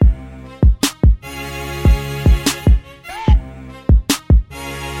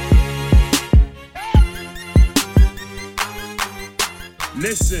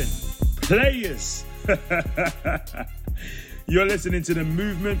Listen, players. You're listening to the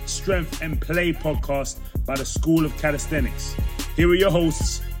Movement, Strength and Play podcast by the School of Calisthenics. Here are your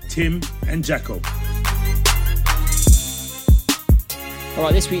hosts, Tim and Jacko. All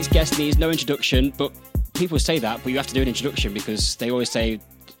right, this week's guest needs no introduction, but people say that, but you have to do an introduction because they always say,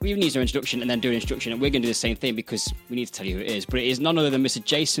 we need no introduction and then do an introduction, and we're going to do the same thing because we need to tell you who it is. But it is none other than Mr.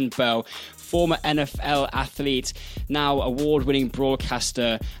 Jason Bell, former NFL athlete, now award-winning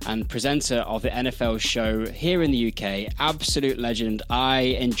broadcaster and presenter of the NFL show here in the UK. Absolute legend. I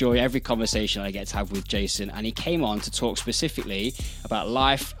enjoy every conversation I get to have with Jason, and he came on to talk specifically about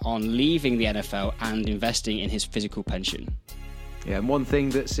life on leaving the NFL and investing in his physical pension. Yeah, and one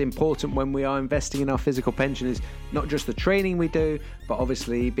thing that's important when we are investing in our physical pension is not just the training we do, but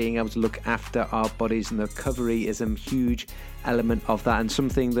obviously being able to look after our bodies, and the recovery is a huge element of that, and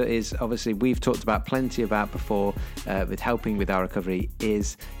something that is obviously we've talked about plenty about before with helping with our recovery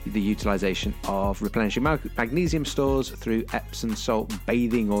is the utilization of replenishing magnesium stores through Epsom salt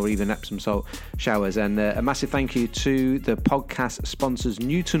bathing or even Epsom salt showers. And a massive thank you to the podcast sponsors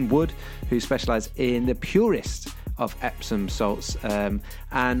Newton Wood, who specialize in the purest of Epsom salts,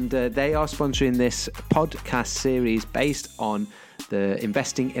 and they are sponsoring this podcast series based on the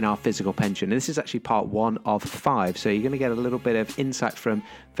investing in our physical pension. And this is actually part 1 of 5, so you're going to get a little bit of insight from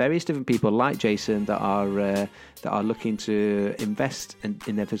various different people like Jason that are looking to invest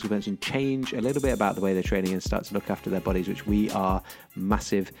in their physical pension, change a little bit about the way they're training and start to look after their bodies, which we are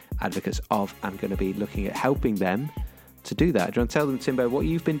massive advocates of. I'm going to be looking at helping them to do that. Do you want to tell them, Timbo, what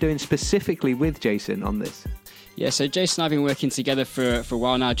you've been doing specifically with Jason on this? Yeah, so Jason and I have been working together for a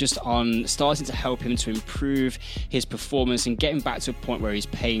while now, just on starting to help him to improve his performance and getting back to a point where he's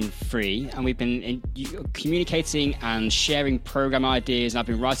pain-free. And we've been communicating and sharing program ideas, and I've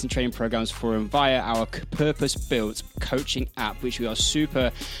been writing training programs for him via our purpose-built coaching app, which we are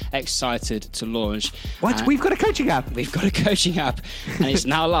super excited to launch. What? We've got a coaching app? We've got a coaching app, and it's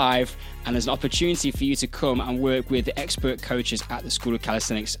now live. And there's an opportunity for you to come and work with the expert coaches at the School of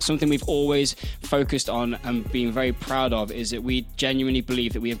Calisthenics. Something we've always focused on and been very proud of is that we genuinely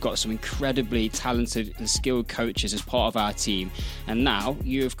believe that we have got some incredibly talented and skilled coaches as part of our team. And now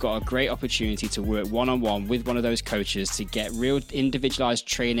you've got a great opportunity to work one-on-one with one of those coaches to get real individualized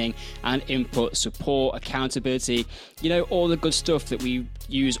training and input, support, accountability, all the good stuff that we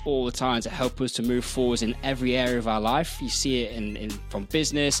use all the time to help us to move forward in every area of our life. You see it in from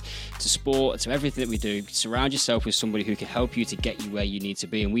business to sport to everything that we do. Surround yourself with somebody who can help you to get you where you need to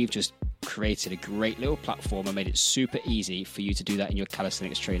be, and we've just created a great little platform and made it super easy for you to do that in your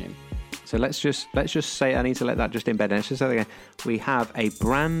calisthenics training. So let's just say, I need to let that just embed. Let's just say that again. We have a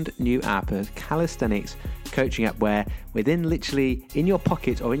brand new app, a calisthenics coaching app, where within literally in your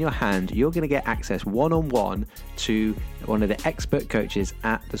pocket or in your hand, you're going to get access one-on-one to one of the expert coaches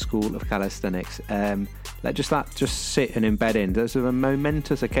at the School of Calisthenics. Let that just sit and embed in. There's a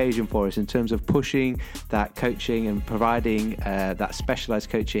momentous occasion for us in terms of pushing that coaching and providing that specialized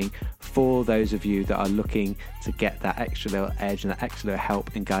coaching for those of you that are looking to get that extra little edge and that extra little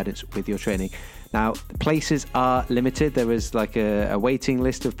help and guidance with your training. Now, the places are limited. There is like a waiting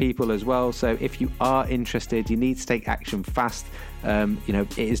list of people as well. So if you are interested, you need to take action fast.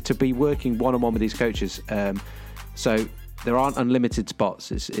 It is to be working one-on-one with these coaches. So there aren't unlimited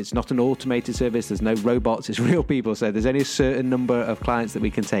spots. It's not an automated service. There's no robots. It's real people. So there's only a certain number of clients that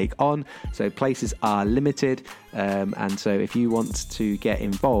we can take on. So places are limited. And so if you want to get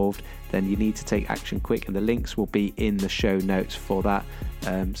involved, then you need to take action quick. And the links will be in the show notes for that.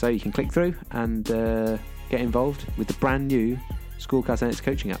 So you can click through and get involved with the brand new School of Calisthenics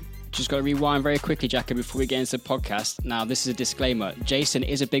coaching app. Just got to rewind very quickly, Jacko, before we get into the podcast. Now, this is a disclaimer. Jason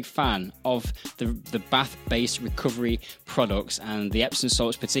is a big fan of the bath-based recovery products and the Epsom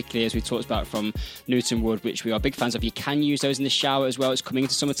salts, particularly as we talked about from Newton Wood, which we are big fans of. You can use those in the shower as well. It's coming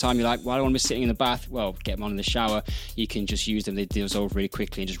into summertime. You're like, well, I don't want to be sitting in the bath. Well, get them on in the shower. You can just use them. They dissolve really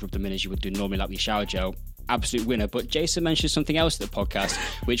quickly and just rub them in as you would do normally like with your shower gel. Absolute winner. But Jason mentioned something else at the podcast,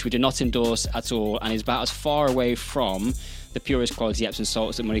 which we do not endorse at all, and is about as far away from the purest quality Epsom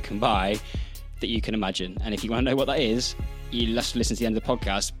salts that money can buy that you can imagine. And if you want to know what that is, you'll have to listen to the end of the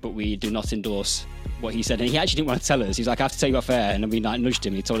podcast, but we do not endorse what he said. And he actually didn't want to tell us. He's like, I have to tell you off air. And then we nudged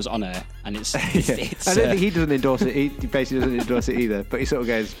him. He told us on air. And it's I don't think he doesn't endorse it. He basically doesn't endorse it either. But he sort of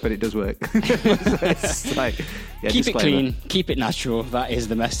goes, but it does work. So it's like, keep disclaimer. It clean. Keep it natural. That is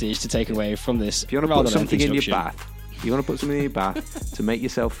the message to take away from this. If you want to put something in your bath, you want to put something in your bath to make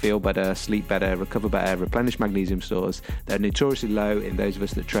yourself feel better, sleep better, recover better, replenish magnesium stores. They're notoriously low in those of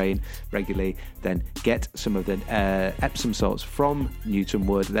us that train regularly. Then get some of the Epsom salts from Newton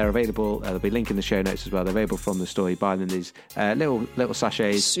Wood. They're available. There'll be a link in the show notes as well. They're available from the store. You buy them in these little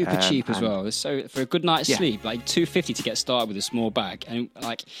sachets. Super cheap as well. So for a good night's sleep, like $2.50 to get started with a small bag, and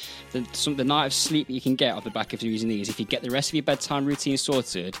like the night of sleep that you can get off the back of using these, if you get the rest of your bedtime routine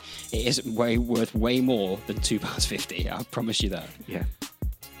sorted, it is worth way more than £2.50. I promise you that. Yeah.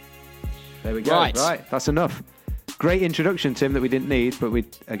 There we go. Right, that's enough. Great introduction, Tim, that we didn't need, but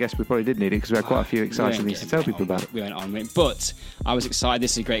I guess we probably did need it because we had quite a few exciting things to tell people about. We went on with it, but I was excited.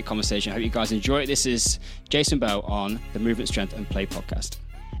 This is a great conversation. I hope you guys enjoy it. This is Jason Bell on the Movement, Strength and Play podcast.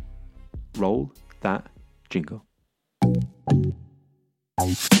 Roll that jingle.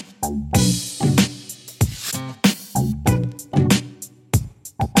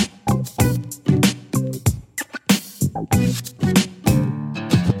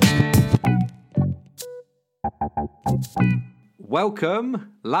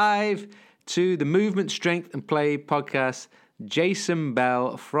 Welcome live to the Movement, Strength and Play podcast. Jason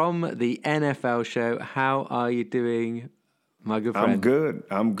Bell from the NFL show. How are you doing, my good friend?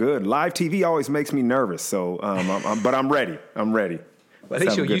 I'm good. Live TV always makes me nervous, so but I'm ready. Well, at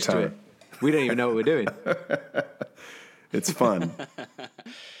least you're used to it. We don't even know what we're doing. It's fun.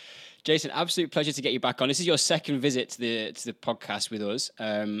 Jason, absolute pleasure to get you back on. This is your second visit to the podcast with us,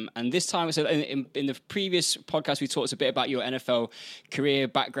 and this time, so in the previous podcast, we talked a bit about your NFL career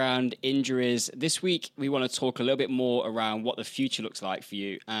background, injuries. This week, we want to talk a little bit more around what the future looks like for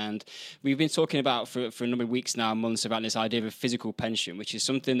you. And we've been talking about for a number of weeks now, months, about this idea of a physical pension, which is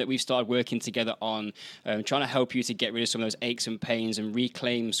something that we've started working together on, trying to help you to get rid of some of those aches and pains and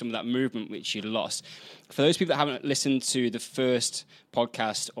reclaim some of that movement which you lost. For those people that haven't listened to the first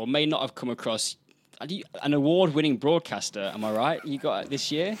podcast or may not have come across an award-winning broadcaster, am I right? You got it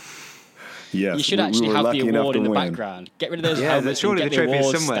this year? Yes. You should actually have the award in the background. Get rid of those helmets. Surely and the get trophy the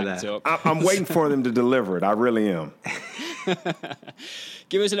is somewhere there. I'm waiting for them to deliver it. I really am.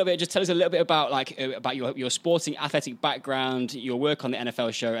 Give us a little bit. Just tell us a little bit about about your sporting athletic background, your work on the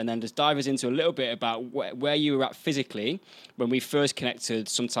NFL show, and then just dive us into a little bit about where you were at physically when we first connected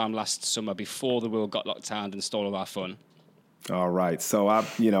sometime last summer before the world got locked down and stole all our fun. All right. So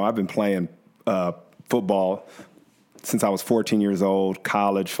I've been playing football since I was 14 years old.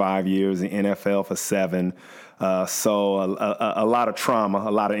 College 5 years, the NFL for 7. So a lot of trauma,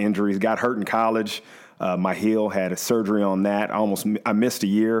 a lot of injuries. Got hurt in college. My heel, had a surgery on that. I missed a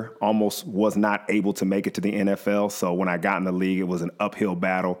year, almost was not able to make it to the NFL. So when I got in the league, it was an uphill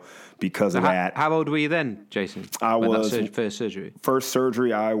battle because of that. How old were you then, Jason? I was first surgery. First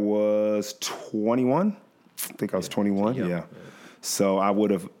surgery, I was 21. I think I was 21. Yeah. So I would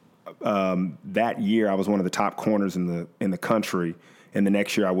have that year. I was one of the top corners in the country. And the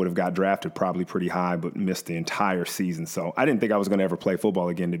next year I would have got drafted probably pretty high, but missed the entire season. So I didn't think I was going to ever play football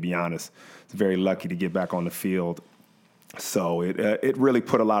again, to be honest. I was very lucky to get back on the field. So it really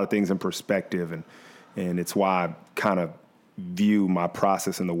put a lot of things in perspective, and it's why I kind of view my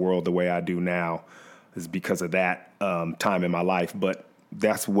process in the world the way I do now, is because of that time in my life. But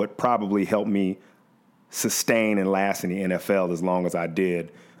that's what probably helped me sustain and last in the NFL as long as I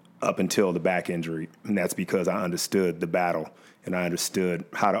did up until the back injury. And that's because I understood the battle. And I understood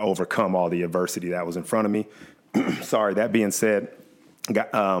how to overcome all the adversity that was in front of me. Sorry, that being said,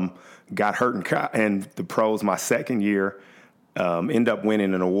 got hurt in the pros my second year. Ended up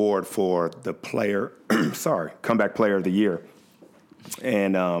winning an award for the comeback player of the year.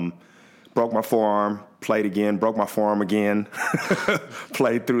 And broke my forearm, played again, broke my forearm again,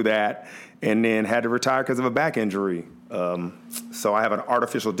 played through that, and then had to retire because of a back injury. So I have an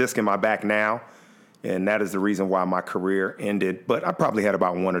artificial disc in my back now. And that is the reason why my career ended. But I probably had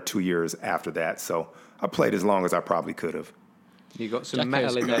about 1 or 2 years after that. So I played as long as I probably could have. You got some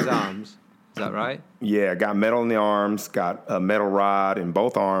metal in those arms. Is that right? Yeah, got metal in the arms, got a metal rod in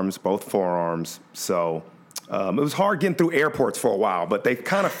both arms, both forearms. So it was hard getting through airports for a while, but they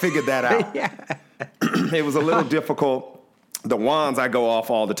kind of figured that out. Yeah. It was a little difficult. The wands, I go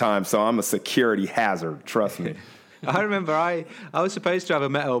off all the time, so I'm a security hazard, trust me. I remember I was supposed to have a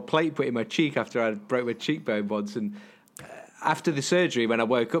metal plate put in my cheek after I broke my cheekbone once, and after the surgery, when I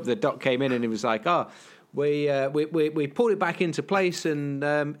woke up, the doc came in and he was like, we pulled it back into place, and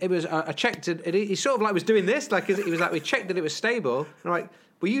it was I checked it, and he sort of like was doing this, like he was like, we checked that it was stable, and I'm like,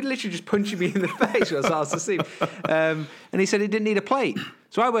 were you literally just punching me in the face when I was asleep? And he said he didn't need a plate.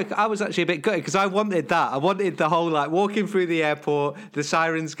 So I was actually a bit gutted because I wanted that. I wanted the whole, like, walking through the airport, the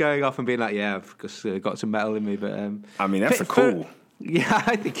sirens going off and being like, yeah, I've just got some metal in me. But I mean, that's cool. Yeah,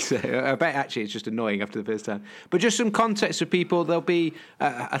 I think so. I bet actually it's just annoying after the first time. But just some context for people. There'll be,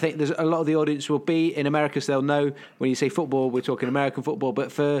 I think there's a lot of the audience will be in America, so they'll know when you say football, we're talking American football.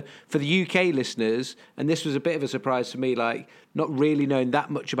 But for the UK listeners, and this was a bit of a surprise to me, like not really knowing that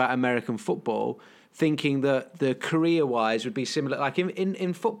much about American football, thinking that the career-wise would be similar. Like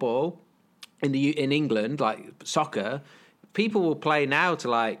in football, in England, like soccer, people will play now to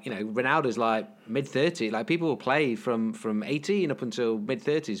Ronaldo's like mid-30s. Like people will play from 18 up until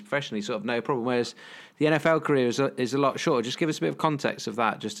mid-30s professionally, sort of no problem. Whereas the NFL career is a lot shorter. Just give us a bit of context of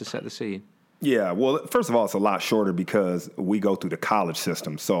that, just to set the scene. Yeah, well, first of all, it's a lot shorter because we go through the college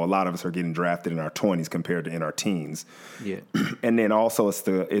system. So a lot of us are getting drafted in our 20s compared to in our teens. Yeah. And then also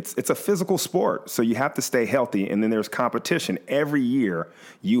it's a physical sport. So you have to stay healthy. And then there's competition. Every year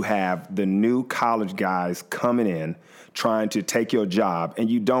you have the new college guys coming in trying to take your job, and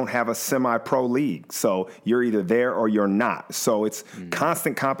you don't have a semi-pro league. So you're either there or you're not. So it's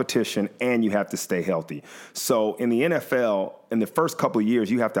constant competition, and you have to stay healthy. So in the NFL, in the first couple of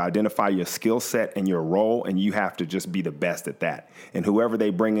years, you have to identify your skill set and your role, and you have to just be the best at that. And whoever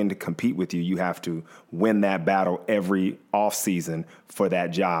they bring in to compete with you, you have to win that battle every offseason for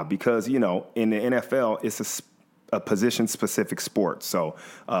that job. Because, in the NFL, it's a position-specific sport. So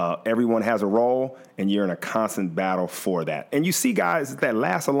everyone has a role, and you're in a constant battle for that. And you see guys that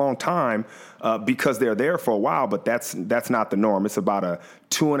last a long time because they're there for a while, but that's not the norm. It's about a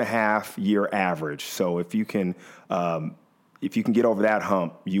 2.5-year average. So if you can get over that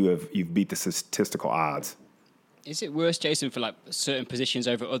hump, you've beat the statistical odds. Is it worse, Jason, for like certain positions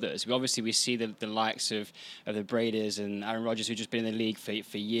over others? We see the likes of the Bradys and Aaron Rodgers, who've just been in the league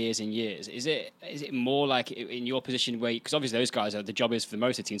for years and years. Is it more like in your position where, because obviously those guys the job is for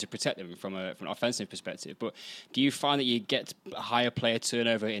most of the teams to protect them from an offensive perspective, but do you find that you get a higher player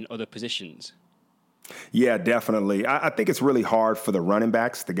turnover in other positions? Yeah, definitely. I think it's really hard for the running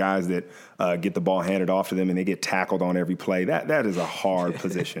backs, the guys that get the ball handed off to them and they get tackled on every play. That is a hard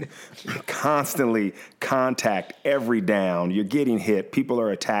position. Constantly contact every down. You're getting hit. People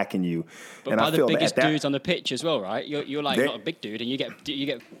are attacking you. But by the biggest dudes on the pitch as well, right? You're like not a big dude, and you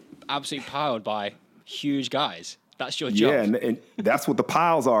get absolutely piled by huge guys. That's your job. Yeah, and that's what the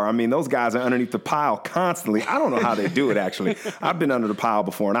piles are. I mean, those guys are underneath the pile constantly. I don't know how they do it, actually. I've been under the pile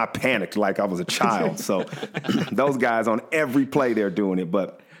before, and I panicked like I was a child. So those guys on every play, they're doing it.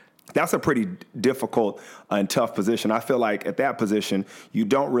 But that's a pretty difficult and tough position. I feel like at that position, you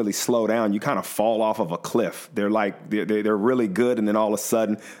don't really slow down. You kind of fall off of a cliff. They're really good, and then all of a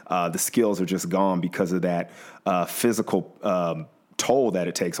sudden, the skills are just gone because of that physical toll that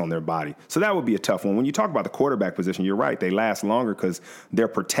it takes on their body. So that would be a tough one. When you talk about the quarterback position, you're right. They last longer because they're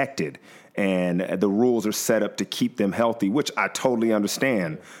protected and the rules are set up to keep them healthy, which I totally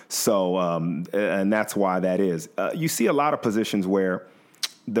understand. So, and that's why that is. You see a lot of positions where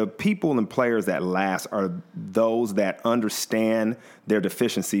the people and players that last are those that understand their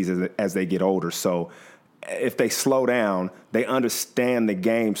deficiencies as they get older. So if they slow down, they understand the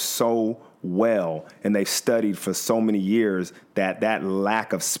game so well, and they've studied for so many years that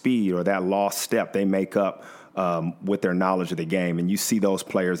lack of speed or that lost step they make up with their knowledge of the game. And you see those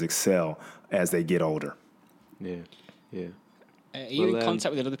players excel as they get older. Yeah. Are you in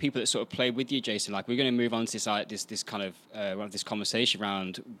contact with other people that sort of play with you, Jason? Like, we're going to move on to this kind of this conversation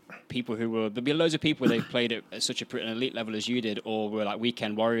around people there'll be loads of people where they've played at such an elite level as you did, or were like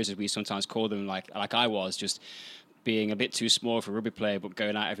weekend warriors, as we sometimes call them, like I was, just being a bit too small for a rugby player, but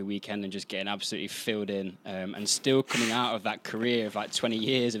going out every weekend and just getting absolutely filled in, and still coming out of that career of like 20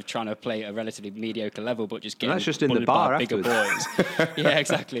 years of trying to play at a relatively mediocre level, but just getting that's just in the bar bigger boys. Yeah,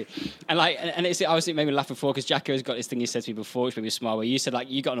 exactly. And it's obviously made me laugh before because Jacko's got this thing he said to me before, which made me smile, where you said like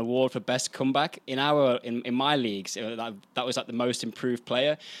you got an award for best comeback in my leagues. That was like the most improved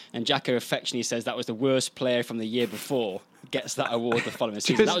player, and Jacko affectionately says that was the worst player from the year before gets that award the following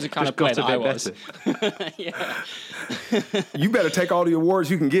season. That was the kind of player that I was. Yeah. You better take all the awards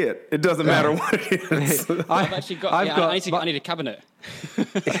you can get. It doesn't matter what it is. I've actually got. I need a cabinet.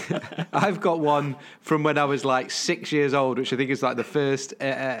 I've got one from when I was like 6 years old, which I think is like the first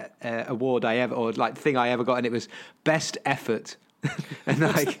award I ever, or like thing I ever got, and it was best effort. And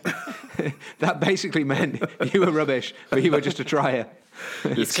like that basically meant you were rubbish, but you were just a trier.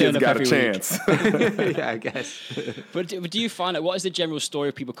 This kid's got a chance. Yeah, I guess. But do you find that, what is the general story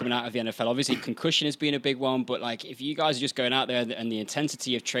of people coming out of the NFL? Obviously, concussion has been a big one, but like if you guys are just going out there and the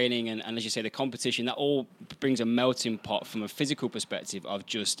intensity of training and as you say, the competition, that all brings a melting pot from a physical perspective of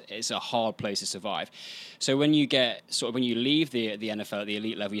just, it's a hard place to survive. So when you leave the NFL at the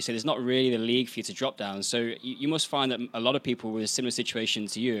elite level, you say there's not really the league for you to drop down. So you must find that a lot of people with a similar situation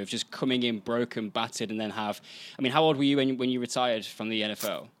to you of just coming in broken, battered, and then how old were you when you retired from the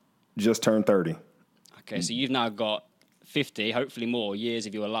NFL? Just turned 30. Okay, so you've now got 50, hopefully more, years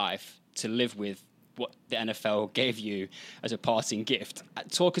of your life to live with what the NFL gave you as a parting gift.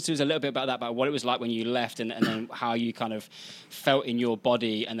 Talk to us a little bit about that, about what it was like when you left and then how you kind of felt in your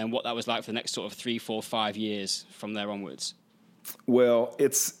body and then what that was like for the next sort of 3, 4, 5 years from there onwards. Well,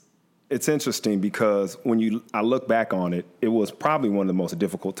 it's interesting because when I look back on it, it was probably one of the most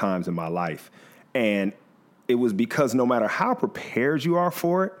difficult times in my life. And it was because no matter how prepared you are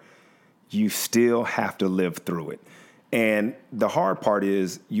for it, you still have to live through it. And the hard part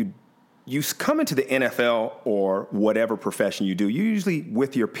is you come into the NFL or whatever profession you do, you're usually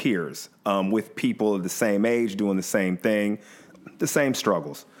with your peers, with people of the same age doing the same thing, the same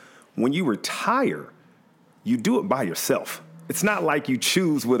struggles. When you retire, you do it by yourself. It's not like you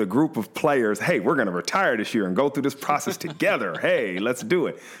choose with a group of players, hey, we're going to retire this year and go through this process together. Hey, let's do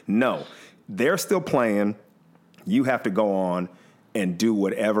it. No, they're still playing. You have to go on and do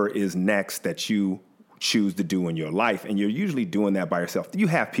whatever is next that you choose to do in your life. And you're usually doing that by yourself. You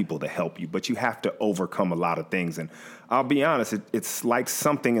have people to help you, but you have to overcome a lot of things. And I'll be honest, it's like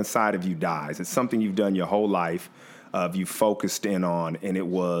something inside of you dies. It's something you've done your whole life, you focused in on, and it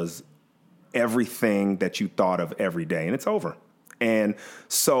was everything that you thought of every day, and it's over. And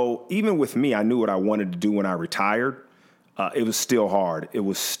so even with me, I knew what I wanted to do when I retired. It was still hard. It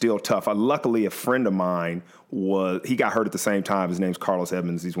was still tough. Luckily, a friend of mine he got hurt at the same time. His name's Carlos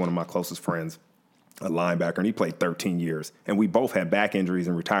Edmonds. He's one of my closest friends, a linebacker, and he played 13 years. And we both had back injuries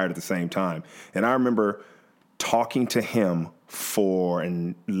and retired at the same time. And I remember talking to him for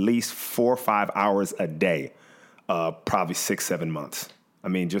at least 4 or 5 hours a day, probably 6, 7 months. I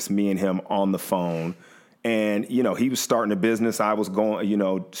mean, just me and him on the phone. And, he was starting a business. I was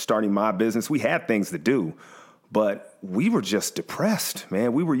starting my business. We had things to do. But we were just depressed,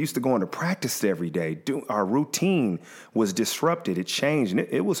 man. We were used to going to practice every day. Our routine was disrupted. It changed, and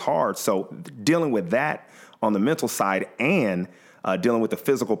it was hard. So dealing with that on the mental side and dealing with the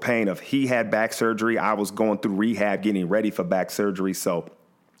physical pain of he had back surgery. I was going through rehab, getting ready for back surgery. So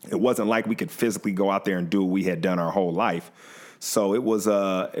it wasn't like we could physically go out there and do what we had done our whole life. So it was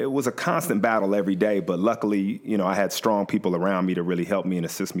a constant battle every day. But luckily, I had strong people around me to really help me and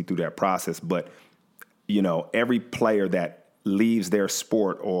assist me through that process. But every player that leaves their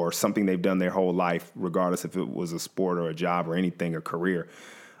sport or something they've done their whole life, regardless if it was a sport or a job or anything, a career,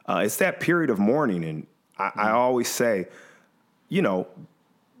 it's that period of mourning. And I always say,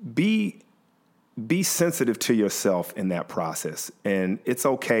 be sensitive to yourself in that process. And it's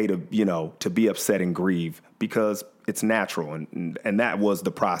okay to be upset and grieve because it's natural. And that was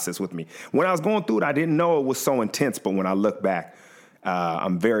the process with me. When I was going through it, I didn't know it was so intense. But when I look back,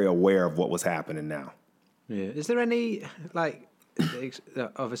 I'm very aware of what was happening now. Yeah. Is there any,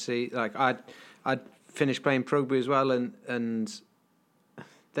 obviously, I'd finished playing rugby as well, and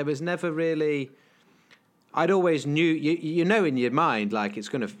there was never really, I'd always knew, in your mind,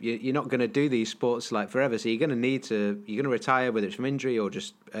 you're not going to do these sports forever, so you're going to retire, whether it's from injury or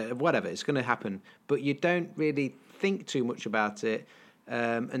just whatever, it's going to happen. But you don't really think too much about it.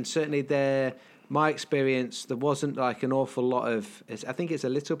 And certainly my experience, there wasn't an awful lot of, I think it's a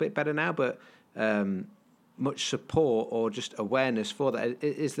little bit better now, but much support or just awareness for that.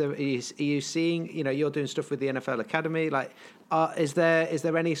 Are you seeing, you're doing stuff with the NFL Academy, is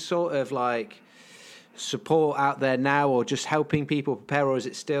there any sort of support out there now, or just helping people prepare, or is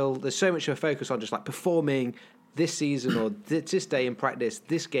it still, there's so much of a focus on just performing this season or this day in practice,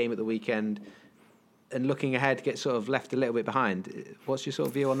 this game at the weekend, and looking ahead gets sort of left a little bit behind? What's your sort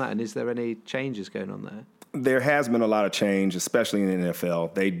of view on that, and is there any changes going on there? There has been a lot of change, especially in the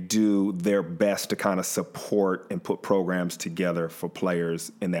NFL. They do their best to kind of support and put programs together for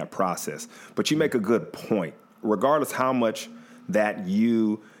players in that process. But you make a good point. Regardless how much that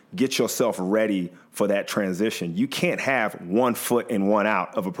you get yourself ready for that transition, you can't have 1 foot in, 1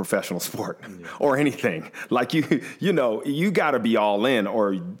 out of a professional sport or anything. You got to be all in,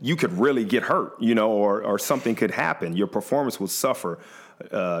 or you could really get hurt, or something could happen. Your performance would suffer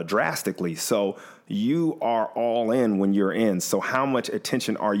drastically. So you are all in when you're in. So how much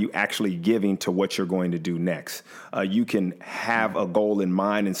attention are you actually giving to what you're going to do next? You can have a goal in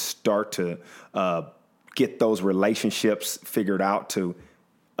mind and start to get those relationships figured out to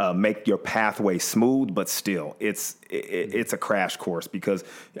make your pathway smooth, but still, it's a crash course because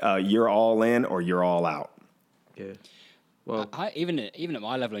you're all in or you're all out. Yeah. Well, even at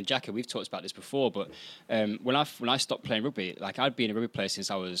my level in Jackie, we've talked about this before, but when I stopped playing rugby, like I'd been a rugby player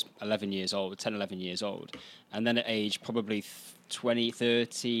since I was 11 years old, and then at age probably 20,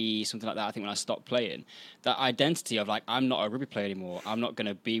 30, something like that, I think when I stopped playing, that identity of like, I'm not a rugby player anymore, I'm not going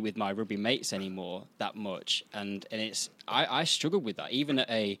to be with my rugby mates anymore that much, and it's I struggled with that even at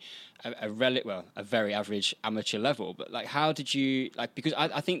a very average amateur level. But like, how did you, like, because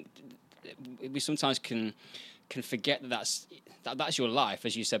I think we sometimes can forget that's your life,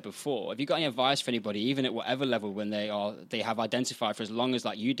 as you said before. Have you got any advice for anybody, even at whatever level, when they have identified for as long as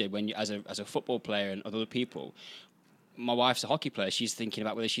like you did when you, as a football player and other people? My wife's a hockey player. She's thinking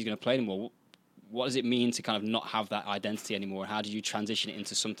about whether she's going to play anymore. What does it mean to kind of not have that identity anymore? How did you transition it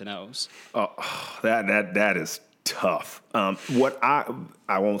into something else? Oh, that is tough. What I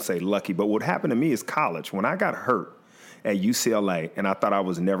won't say lucky, but what happened to me is college. When I got hurt at UCLA and I thought I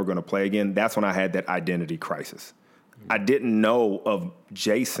was never going to play again, that's when I had that identity crisis. I didn't know of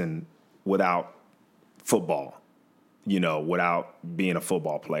Jason without football, without being a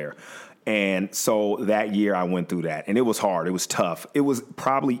football player. And so that year I went through that, and it was hard. It was tough. It was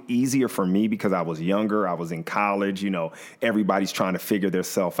probably easier for me because I was younger. I was in college. Everybody's trying to figure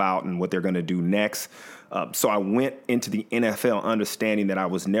themselves out and what they're going to do next. So I went into the NFL understanding that I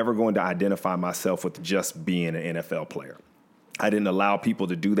was never going to identify myself with just being an NFL player. I didn't allow people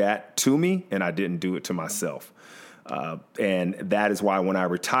to do that to me, and I didn't do it to myself. And that is why when I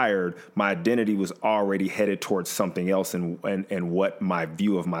retired, my identity was already headed towards something else and what my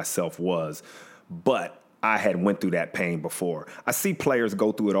view of myself was. But I had went through that pain before. I see players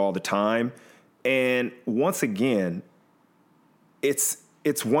go through it all the time. And once again, it's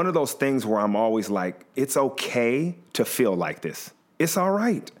one of those things where I'm always like, it's okay to feel like this. It's all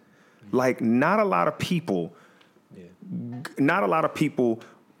right. Like, not a lot of people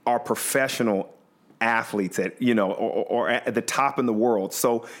are professional athletes at, or at the top in the world.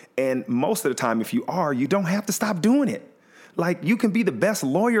 So, and most of the time, if you are, you don't have to stop doing it. Like, you can be the best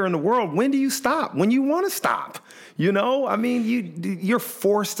lawyer in the world. When do you stop? When you want to stop. I mean, you're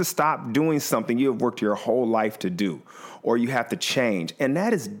forced to stop doing something you have worked your whole life to do, or you have to change. And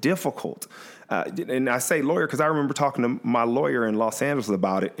that is difficult. And I say lawyer because I remember talking to my lawyer in Los Angeles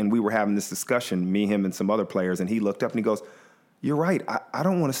about it, and we were having this discussion, me, him, and some other players, and he looked up and he goes, "You're right. I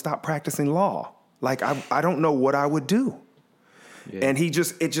don't want to stop practicing law. Like, I don't know what I would do." Yeah. And it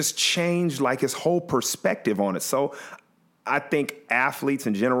just changed like his whole perspective on it. So I think athletes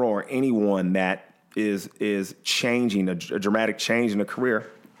in general, or anyone that is changing, a dramatic change in a career,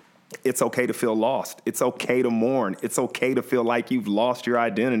 it's okay to feel lost. It's okay to mourn. It's okay to feel like you've lost your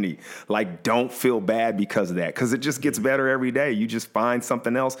identity. Like, don't feel bad because of that, because it just gets better every day. You just find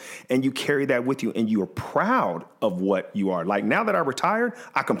something else and you carry that with you, and you are proud of what you are. Like, now that I retired,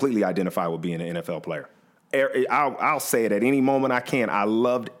 I completely identify with being an NFL player. I'll say it at any moment I can. I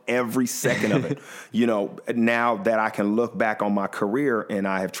loved every second of it. Now that I can look back on my career and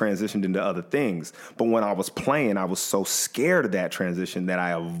I have transitioned into other things. But when I was playing, I was so scared of that transition that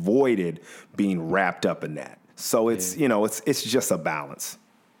I avoided being wrapped up in that. So it's just a balance.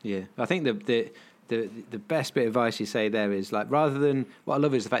 Yeah, I think the best bit of advice you say there is, like, rather than, what I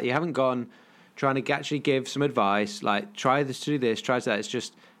love is the fact that you haven't gone trying to actually give some advice, like, try this, do this, try that. It's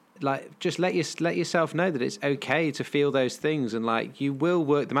just let yourself know that it's okay to feel those things, and like, you will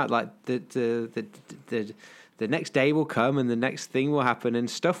work them out. Like, the next day will come, and the next thing will happen, and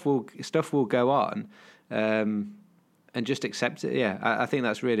stuff will go on, and just accept it. Yeah, I think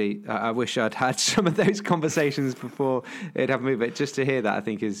that's really. I wish I'd had some of those conversations before it happened to me, but just to hear that, I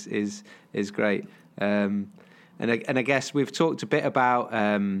think is great. And I guess we've talked a bit about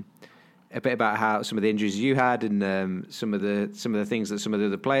how some of the injuries you had, and some of the things that some of the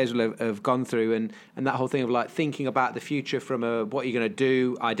other players will have gone through, and that whole thing of like thinking about the future from what you're going to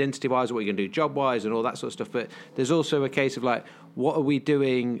do identity-wise, what you're going to do job-wise, and all that sort of stuff. But there's also a case of like, what are we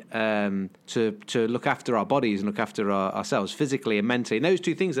doing to look after our bodies and look after ourselves physically and mentally? And those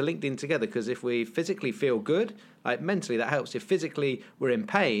two things are linked in together, because if we physically feel good, like, mentally that helps. If physically we're in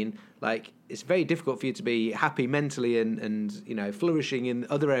pain, like, it's very difficult for you to be happy mentally and flourishing in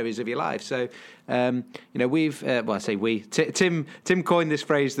other areas of your life. So we've I say we, Tim coined this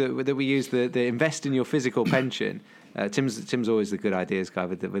phrase that we use, the invest in your physical pension. Tim's always the good ideas guy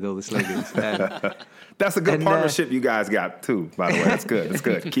with all the slogans. That's a good partnership you guys got too, by the way. That's good. That's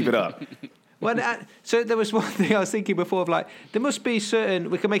good. Keep it up. So there was one thing I was thinking before of like, there must be certain,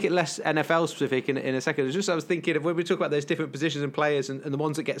 we can make it less NFL specific in a second. It's just I was thinking of when we talk about those different positions and players and the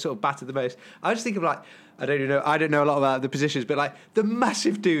ones that get sort of battered the most. I just think of like, I don't know a lot about the positions, but like the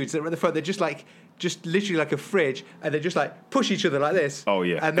massive dudes that are at the front, they're just literally like a fridge, and they just like push each other like this. Oh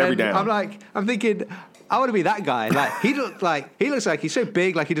yeah, and then every down. I'm thinking, I want to be that guy. Like he looks like he's so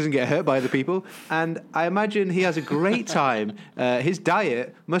big, like he doesn't get hurt by other people, and I imagine he has a great time. His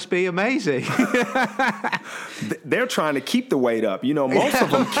diet must be amazing. They're trying to keep the weight up. You know, most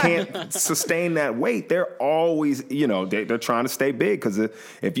of them can't sustain that weight. They're always, you know, they're trying to stay big because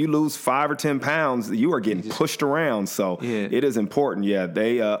if you lose 5 or 10 pounds, you are getting pushed around. So it is important. Yeah,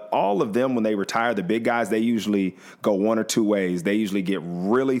 they all of them when they retire, the big guys, they usually go one or two ways. They usually get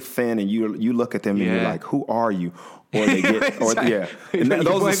really thin, and you look at them and you're like, who are you? Or they get, and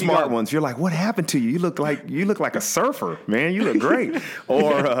those are smart ones. You're like, what happened to you? You look like a surfer, man. You look great.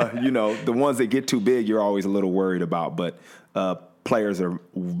 Or you know, the ones that get too big, you're always a little worried about. But players are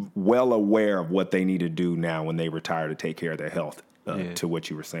well aware of what they need to do now when they retire to take care of their health. To what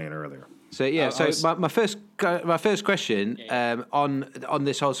you were saying earlier. So my first question on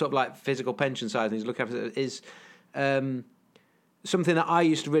this whole sort of like physical pension side of things, look after is. Something that I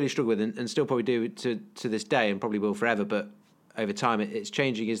used to really struggle with and still probably do to this day and probably will forever, but over time it's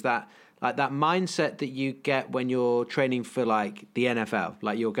changing, is that like that mindset that you get when you're training for like the NFL.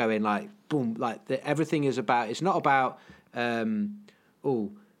 Like you're going like, boom, like everything is about, it's not about, I'm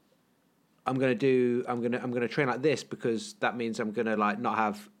going to train like this because that means I'm going to like not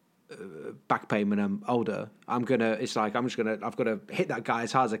have back pain when I'm older. I've got to hit that guy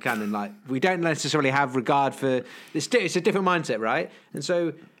as hard as I can, and like we don't necessarily have regard for it's a different mindset, right? And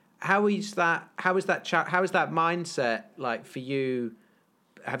so how is that mindset like for you?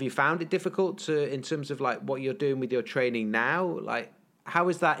 Have you found it difficult in terms of like what you're doing with your training now? Like how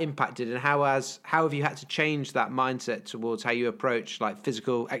has that impacted, and how have you had to change that mindset towards how you approach like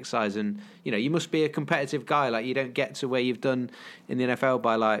physical exercise? And you know, you must be a competitive guy. Like you don't get to where you've done in the NFL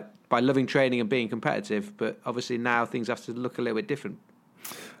by loving training and being competitive, but obviously now things have to look a little bit different.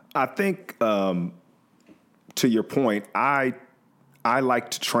 I think to your point, I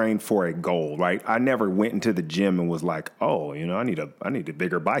like to train for a goal, right? I never went into the gym and was like, oh, you know, I need a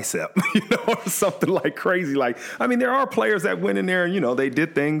bigger bicep, you know, or something like crazy. Like, I mean, there are players that went in there and, you know, they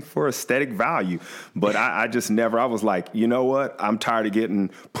did things for aesthetic value, but I just never, I was like, you know what? I'm tired of getting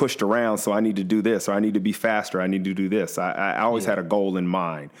pushed around, so I need to do this, or I need to be faster. I need to do this. I always had a goal in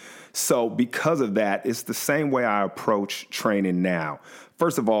mind. So because of that, it's the same way I approach training now.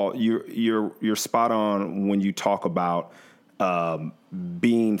 First of all, you're spot on when you talk about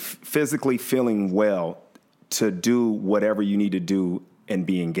being physically feeling well to do whatever you need to do and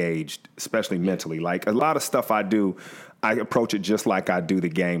be engaged, especially mentally. Like a lot of stuff I do, I approach it just like I do the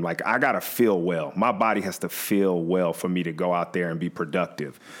game. Like I got to feel well. My body has to feel well for me to go out there and be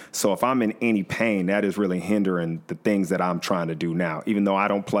productive. So if I'm in any pain, that is really hindering the things that I'm trying to do now. Even though I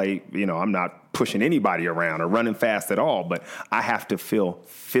don't play, you know, I'm not pushing anybody around or running fast at all, but I have to feel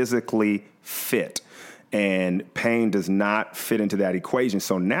physically fit. And pain does not fit into that equation.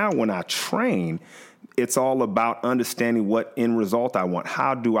 So now when I train, it's all about understanding what end result I want.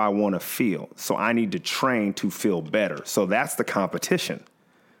 How do I want to feel? So I need to train to feel better. So that's the competition.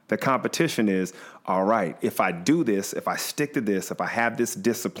 The competition is, all right, if I do this, if I stick to this, if I have this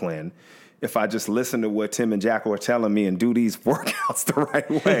discipline, if I just listen to what Tim and Jacko are telling me and do these workouts the right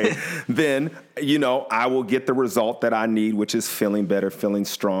way, then, you know, I will get the result that I need, which is feeling better, feeling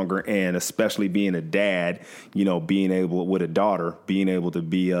stronger, and especially being a dad, you know, being able with a daughter, being able to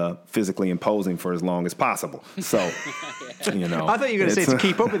be physically imposing for as long as possible. So, you know. I thought you were going to say to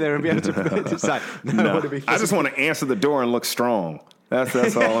keep up with her and be able to decide. No, I just want to answer the door and look strong. That's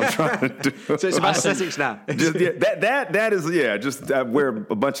all I'm trying to do. So it's about aesthetics now. Just, that is just wear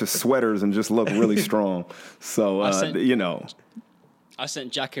a bunch of sweaters and just look really strong. So you know, I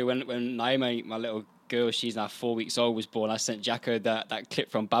sent Jacko when Naomi, my little girl, she's now 4 weeks old, was born. I sent Jacko that clip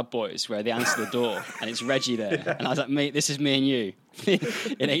from Bad Boys where they answer the door and it's Reggie there, and I was like, mate, this is me and you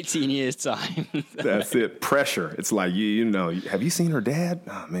in 18 years time. That's it. Pressure. It's like you know. Have you seen her dad?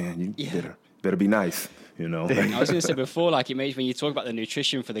 Oh man, you better be nice. You know, I was going to say before, like it makes when you talk about the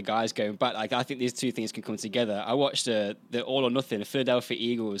nutrition for the guys going back, like I think these two things can come together. I watched the All or Nothing, the Philadelphia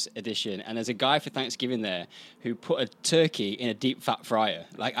Eagles edition, and there's a guy for Thanksgiving there who put a turkey in a deep fat fryer.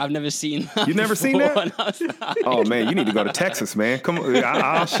 Like I've never seen that. You've never seen that? Oh man, you need to go to Texas, man. Come on.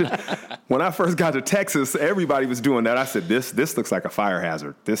 When I first got to Texas, everybody was doing that. I said, this looks like a fire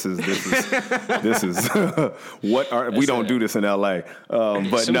hazard. This is we don't do this in LA.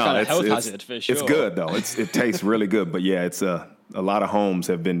 But no, health hazard for sure. It's good though. It tastes really good, but yeah, it's A lot of homes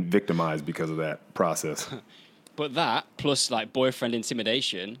have been victimized because of that process. But that, plus like boyfriend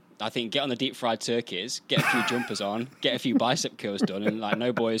intimidation, I think get on the deep fried turkeys, get a few jumpers on, get a few bicep curls done, and like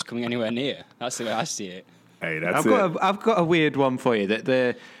no boy is coming anywhere near. That's the way I see it. Hey, that's I've got a weird one for you.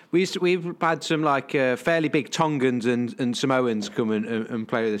 That we've had some like fairly big Tongans and Samoans come and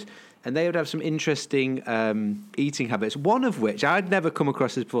play with us, and they would have some interesting eating habits. One of which I'd never come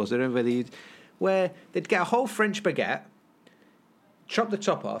across this before, so I don't know whether where they'd get a whole French baguette, chop the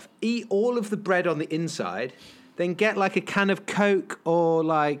top off, eat all of the bread on the inside, then get like a can of Coke or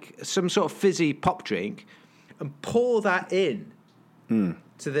like some sort of fizzy pop drink, and pour that in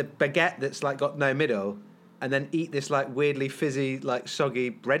to the baguette that's like got no middle, and then eat this like weirdly fizzy, like soggy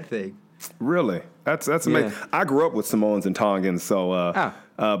bread thing. Really? That's amazing. Yeah. I grew up with Samoans and Tongans, so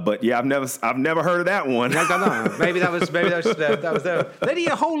but yeah, I've never heard of that one. I don't know. Maybe that was there. They'd eat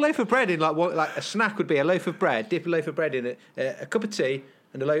a whole loaf of bread in like a snack would be a loaf of bread, dip a loaf of bread in it, a cup of tea,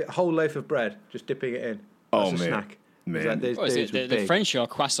 and a whole loaf of bread, just dipping it in. That's a snack. Man. Like, the French are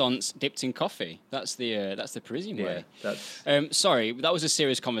croissants dipped in coffee. That's the Parisian way. Sorry, that was a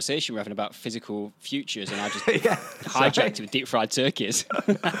serious conversation we're having about physical futures, and I just hijacked it with deep fried turkeys.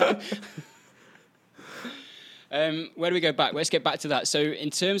 Where do we go back? Let's get back to that. So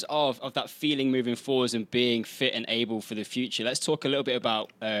in terms of that feeling moving forwards and being fit and able for the future, let's talk a little bit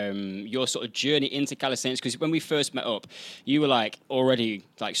about your sort of journey into calisthenics, because when we first met up, you were like already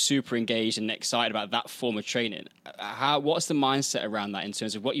like super engaged and excited about that form of training. What's the mindset around that in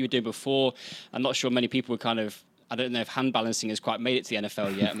terms of what you were doing before? I'm not sure many people were kind of, I don't know if hand balancing has quite made it to the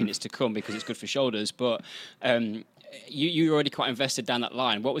NFL yet. I mean, it's to come because it's good for shoulders, but you were already quite invested down that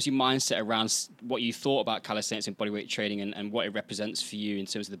line. What was your mindset around what you thought about calisthenics and bodyweight training and what it represents for you in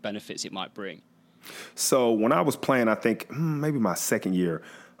terms of the benefits it might bring? So when I was playing, I think maybe my second year,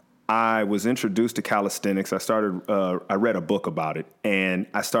 I was introduced to calisthenics. I read a book about it, and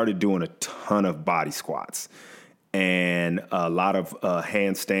I started doing a ton of body squats and a lot of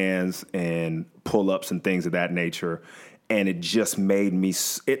handstands and pull-ups and things of that nature. And it just made me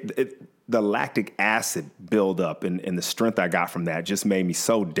the lactic acid buildup and the strength I got from that just made me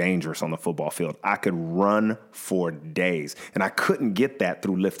so dangerous on the football field. I could run for days, and I couldn't get that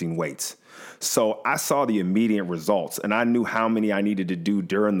through lifting weights. So I saw the immediate results, and I knew how many I needed to do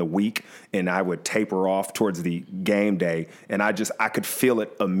during the week, and I would taper off towards the game day, and I could feel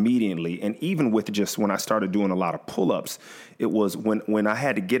it immediately. And even with just when I started doing a lot of pull-ups, it was when I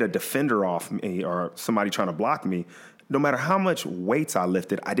had to get a defender off me or somebody trying to block me, no matter how much weights I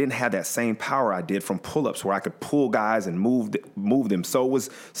lifted, I didn't have that same power I did from pull-ups where I could pull guys and move them. So it was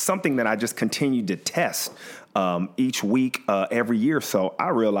something that I just continued to test each week, every year. So I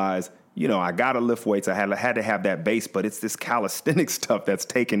realized, I got to lift weights. I had to have that base, but it's this calisthenics stuff that's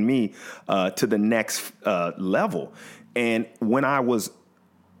taken me to the next level. And when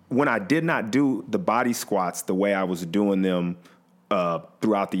I did not do the body squats the way I was doing them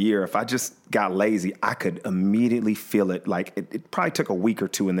throughout the year, if I just got lazy, I could immediately feel it. Like it probably took a week or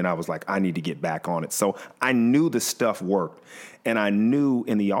two, and then I was like, I need to get back on it. So I knew the stuff worked, and I knew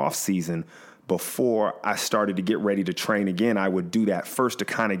in the off season before I started to get ready to train again, I would do that first to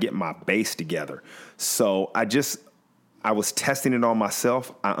kind of get my base together. So I was testing it on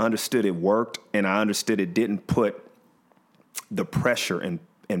myself. I understood it worked, and I understood it didn't put the pressure and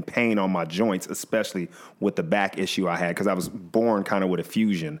pain on my joints, especially with the back issue I had, because I was born kind of with a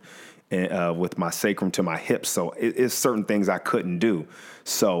fusion with my sacrum to my hips. So it's certain things I couldn't do.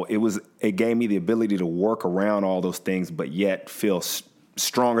 So it gave me the ability to work around all those things, but yet feel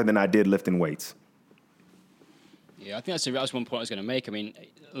stronger than I did lifting weights. Yeah, I think that was one point I was going to make. I mean,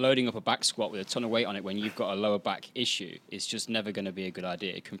 loading up a back squat with a ton of weight on it when you've got a lower back issue is just never going to be a good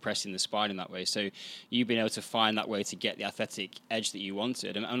idea, compressing the spine in that way. So you've been able to find that way to get the athletic edge that you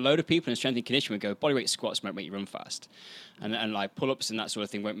wanted. And a load of people in strength and conditioning would go, bodyweight squats won't make you run fast. And like pull-ups and that sort of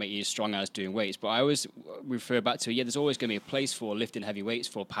thing won't make you as strong as doing weights. But I always refer back to, there's always going to be a place for lifting heavy weights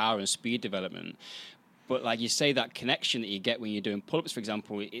for power and speed development. But like you say, that connection that you get when you're doing pull-ups, for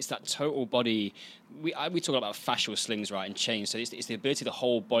example, it's that total body. We talk about fascial slings, right, and chains. So it's the ability of the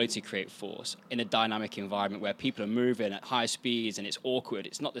whole body to create force in a dynamic environment where people are moving at high speeds and it's awkward.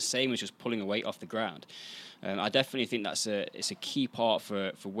 It's not the same as just pulling a weight off the ground. I definitely think it's a key part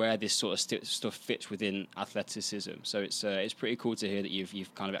for where this sort of stuff fits within athleticism. So it's pretty cool to hear that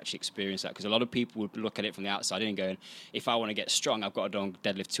you've kind of actually experienced that, because a lot of people would look at it from the outside and going, if I want to get strong, I've got to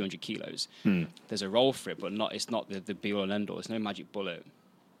deadlift 200 kilos. There's a role for it, but it's not the be-all and end-all. It's no magic bullet.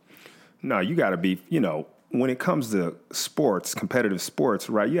 No, you got to be, when it comes to sports, competitive sports,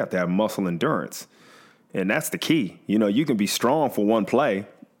 right, you have to have muscle endurance. And that's the key. You can be strong for one play,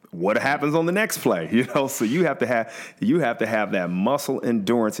 what happens on the next play? So you have to have that muscle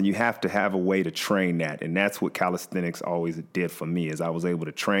endurance, and you have to have a way to train that. And that's what calisthenics always did for me, is I was able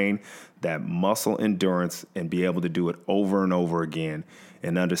to train that muscle endurance and be able to do it over and over again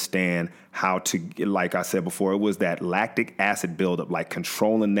and understand how to, like I said before, it was that lactic acid buildup, like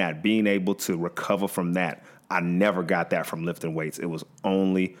controlling that, being able to recover from that. I never got that from lifting weights. It was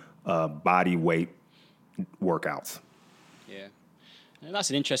only body weight workouts. Yeah. And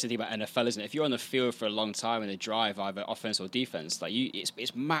that's an interesting thing about NFL, isn't it? If you're on the field for a long time in a drive, either offense or defense, like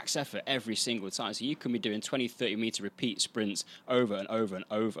it's max effort every single time. So you can be doing 20, 30 meter repeat sprints over and over and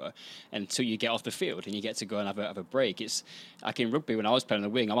over until you get off the field and you get to go and have a break. It's like in rugby when I was playing on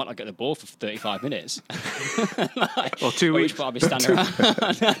the wing, I might not get the ball for 35 minutes. Or 2 weeks. I'll be standing around.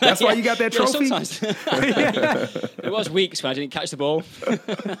 That's why you got that trophy? Yeah, sometimes. It was weeks when I didn't catch the ball.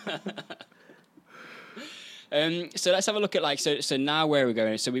 So let's have a look at so now where we're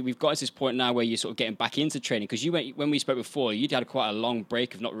going. So we've got to this point now where you're sort of getting back into training, because when we spoke before, you'd had quite a long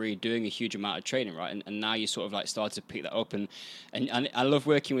break of not really doing a huge amount of training, right? And now you sort of like started to pick that up. And I love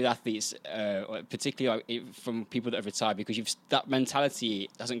working with athletes, particularly from people that have retired, because that mentality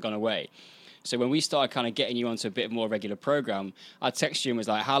hasn't gone away. So when we started kind of getting you onto a bit more regular program, I texted you and was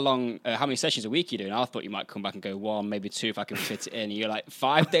like, how many sessions a week are you doing? I thought you might come back and go 1, maybe 2 if I can fit it in. And you're like,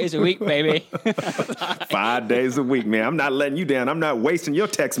 5 days a week, baby. 5 days a week, man. I'm not letting you down. I'm not wasting your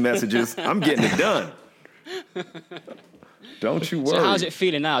text messages. I'm getting it done. Don't you worry. So how's it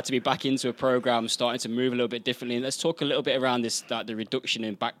feeling now to be back into a program, starting to move a little bit differently? And let's talk a little bit around this, the reduction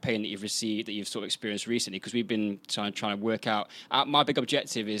in back pain that you've received, that you've sort of experienced recently, because we've been trying to work out. My big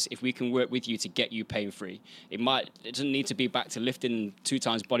objective is if we can work with you to get you pain-free. It doesn't need to be back to lifting 2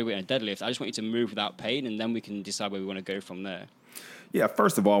 times body weight in a deadlift. I just want you to move without pain, and then we can decide where we want to go from there. Yeah,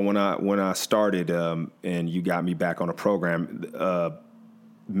 first of all, when I started and you got me back on a program,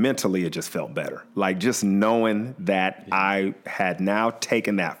 mentally, it just felt better. Like just knowing that I had now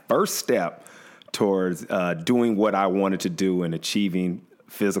taken that first step towards doing what I wanted to do and achieving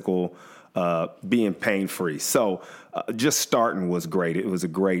physical, being pain-free. So just starting was great. It was a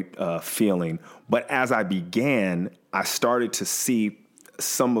great feeling. But as I began, I started to see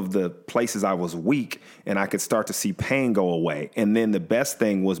some of the places I was weak, and I could start to see pain go away. And then the best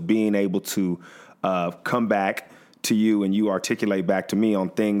thing was being able to come back to you and you articulate back to me on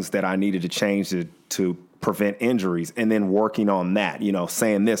things that I needed to change to prevent injuries, and then working on that,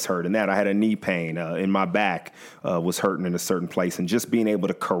 saying this hurt and that. I had a knee pain in my back, was hurting in a certain place, and just being able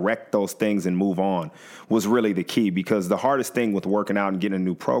to correct those things and move on was really the key, because the hardest thing with working out and getting a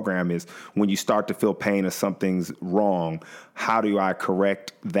new program is when you start to feel pain or something's wrong, how do I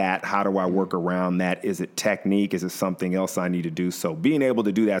correct that? How do I work around that? Is it technique? Is it something else I need to do? So being able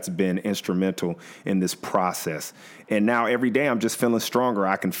to do that's been instrumental in this process. And now every day I'm just feeling stronger.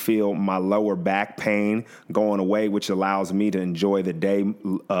 I can feel my lower back pain going away, which allows me to enjoy the day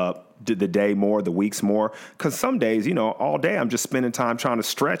more, the weeks more. Because some days, all day I'm just spending time trying to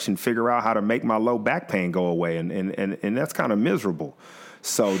stretch and figure out how to make my low back pain go away. And that's kind of miserable.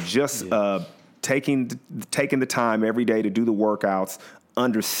 So just taking the time every day to do the workouts,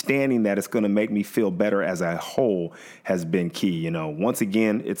 understanding that it's going to make me feel better as a whole has been key. Once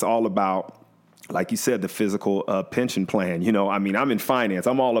again, it's all about, like you said, the physical pension plan. I'm in finance.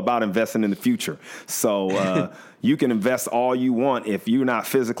 I'm all about investing in the future. So you can invest all you want. If you're not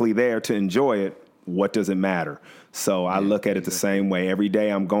physically there to enjoy it, what does it matter? So I look at it the same way. Every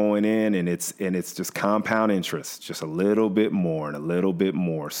day I'm going in, and it's just compound interest, just a little bit more and a little bit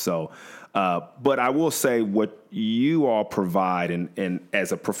more. So, but I will say what you all provide, and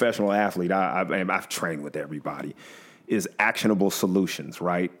as a professional athlete, I've trained with everybody, is actionable solutions,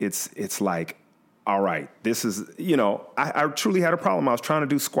 right? It's like, all right, this is, I truly had a problem. I was trying to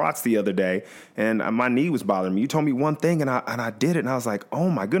do squats the other day, and my knee was bothering me. You told me one thing, and I did it, and I was like, oh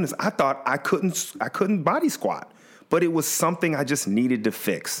my goodness, I thought I couldn't body squat, but it was something I just needed to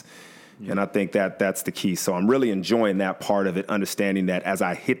fix. Yeah. And I think that's the key. So I'm really enjoying that part of it, understanding that as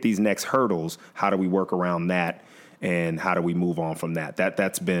I hit these next hurdles, how do we work around that, and how do we move on from that?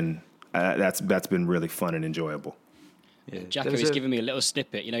 That's been really fun and enjoyable. Yeah. Jacko is giving me a little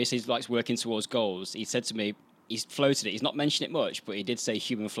snippet. He says he likes working towards goals. He said to me, he's floated it. He's not mentioned it much, but he did say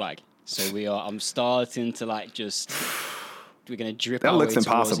human flag. So I'm starting to we're going to drip. That looks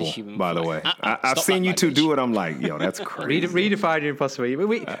impossible, by the way. I've seen you two do it. I'm like, yo, that's crazy. Redefine your impossibility.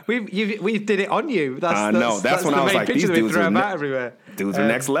 We did it on you. I know. That's when I was like, these dudes are everywhere. Dudes are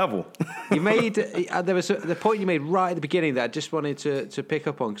next level. You made there was the point you made right at the beginning that I just wanted to pick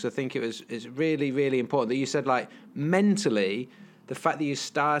up on, because I think it's really, really important that you said, like, mentally the fact that you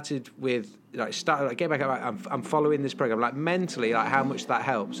started with get back. I'm following this program. Like mentally, like how much that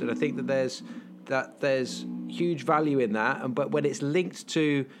helps, and I think that there's huge value in that. But when it's linked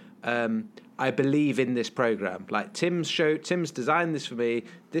to I believe in this program. Like Tim's designed this for me.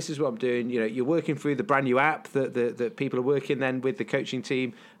 This is what I'm doing. You're working through the brand new app that people are working then with the coaching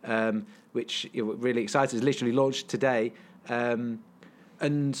team, which you're really excited. It's literally launched today, and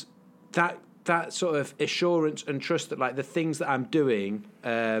that sort of assurance and trust that like the things that I'm doing,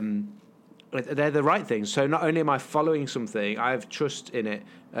 they're the right things. So not only am I following something, I have trust in it,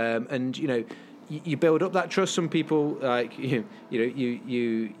 and you build up that trust. Some people like you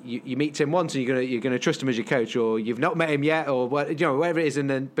meet Tim once and you're gonna trust him as your coach, or you've not met him yet, or whatever it is, and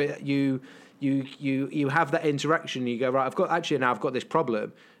then but you have that interaction. You go, right, I've got this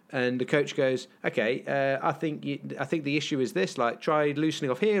problem, and the coach goes, okay, I think the issue is this. Like, try loosening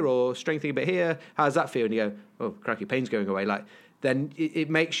off here or strengthening a bit here. How's that feel? And you go, oh, cracky, pain's going away. Like, then it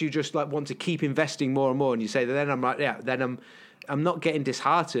makes you just like want to keep investing more and more. And you say, then I'm like, yeah, then I'm not getting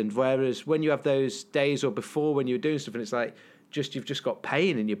disheartened. Whereas when you have those days or before when you're doing stuff and it's like you've just got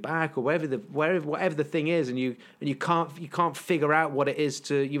pain in your back or whatever the thing is, and you can't figure out what it is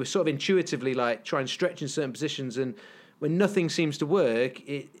you were sort of intuitively like try and stretch in certain positions, and when nothing seems to work,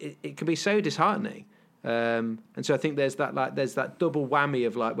 it can be so disheartening. And so I think there's that double whammy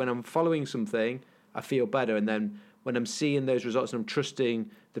of like when I'm following something, I feel better, and then when I'm seeing those results and I'm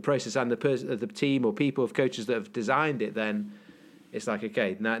trusting the process and the team or people of coaches that have designed it, then it's like,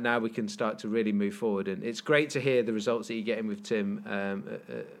 okay, now we can start to really move forward. And it's great to hear the results that you're getting with Tim.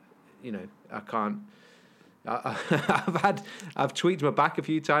 I've tweaked my back a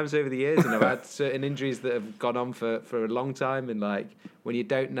few times over the years, and I've had certain injuries that have gone on for a long time. And like when you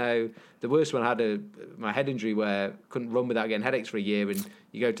don't know, the worst one, I had my head injury where I couldn't run without getting headaches for a year, and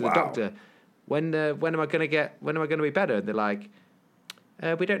you go to the doctor. When am I going to be better? And they're like,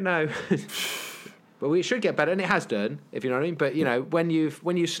 we don't know. But we should get better, and it has done, if you know what I mean. But when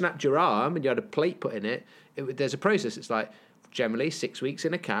you snapped your arm and you had a plate put in it, there's a process. It's like generally 6 weeks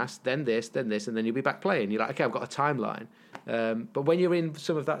in a cast, then this, and then you'll be back playing. You're like, okay, I've got a timeline. But when you're in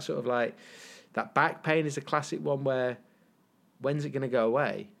some of that sort of like that back pain is a classic one where when's it going to go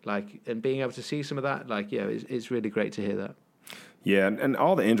away? Like, and being able to see some of that, like, it's really great to hear that. Yeah, and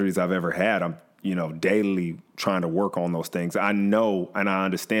all the injuries I've ever had, I'm daily trying to work on those things. I know and I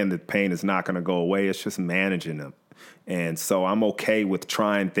understand that pain is not going to go away. It's just managing them. And so I'm okay with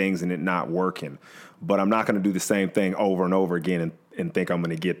trying things and it not working. But I'm not going to do the same thing over and over again and think I'm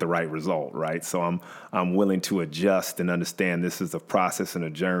going to get the right result, right? So I'm willing to adjust and understand this is a process and a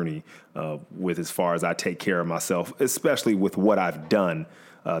journey with as far as I take care of myself, especially with what I've done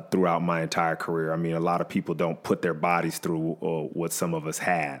throughout my entire career. I mean, a lot of people don't put their bodies through what some of us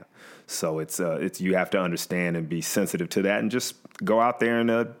have. So it's you have to understand and be sensitive to that, and just go out there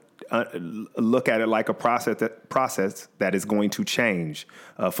and look at it like a process that is going to change.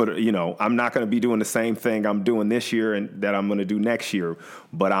 I'm not going to be doing the same thing I'm doing this year and that I'm going to do next year,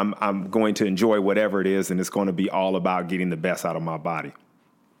 but I'm going to enjoy whatever it is, and it's going to be all about getting the best out of my body.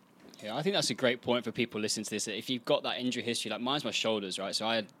 Yeah, I think that's a great point for people listening to this. If you've got that injury history, like mine's my shoulders, right? So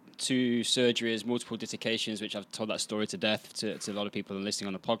I had 2 surgeries, multiple dislocations, which I've told that story to death to a lot of people listening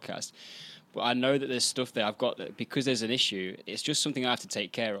on the podcast. But I know that there's stuff there I've got that because there's an issue, it's just something I have to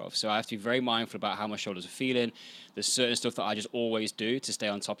take care of. So I have to be very mindful about how my shoulders are feeling. There's certain stuff that I just always do to stay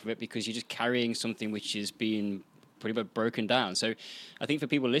on top of it, because you're just carrying something which is being pretty much broken down. So I think for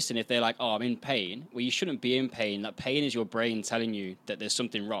people listening, if they're like, oh, I'm in pain, well, you shouldn't be in pain. That pain is your brain telling you that there's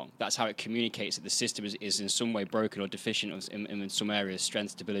something wrong. That's how it communicates that the system is in some way broken or deficient in some areas,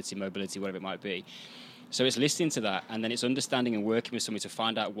 strength, stability, mobility, whatever it might be. So it's listening to that, and then it's understanding and working with somebody to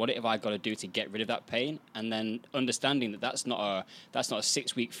find out what have I got to do to get rid of that pain, and then understanding that that's not a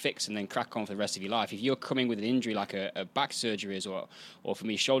 6-week fix and then crack on for the rest of your life. If you're coming with an injury like a back surgery is, or for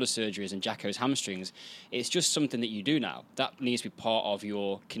me shoulder surgeries and Jacko's hamstrings, it's just something that you do now. That needs to be part of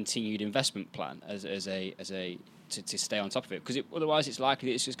your continued investment plan to stay on top of it, because otherwise it's likely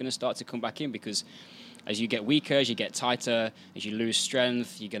that it's just going to start to come back in, because as you get weaker, as you get tighter, as you lose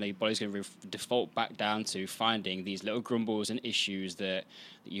strength, your body's going to default back down to finding these little grumbles and issues that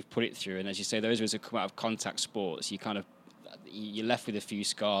you've put it through. And as you say, those of us who come out of contact sports, you're left with a few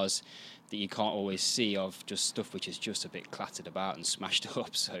scars that you can't always see of just stuff which is just a bit clattered about and smashed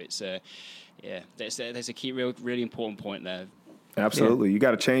up. So it's there's a key, really important point there. Absolutely, yeah. You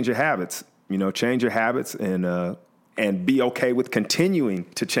got to change your habits. Change your habits and be okay with continuing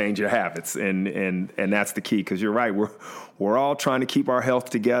to change your habits. And that's the key, because you're right. We're all trying to keep our health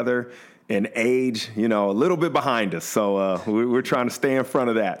together, and age, a little bit behind us. So we're trying to stay in front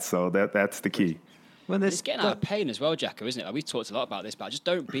of that. So that's the key. It's getting out of pain as well, Jacko, isn't it? Like, we've talked a lot about this, but just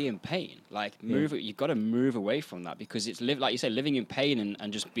don't be in pain. Like, you've got to move away from that, because it's like you say, living in pain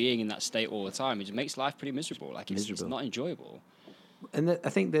and just being in that state all the time, it just makes life pretty miserable. Like, it's not enjoyable. And I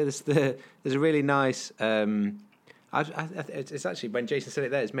think there's a really nice. It's actually, when Jason said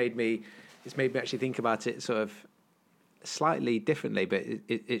it there, it's made me actually think about it sort of slightly differently, but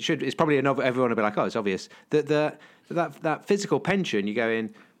it's probably everyone will be like, oh, it's obvious that physical pension, you go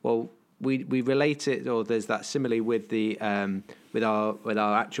in, well, we relate it, or there's that simile with the with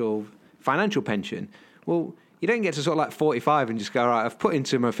our actual financial pension. Well, you don't get to sort of like 45 and just go, all right, I've put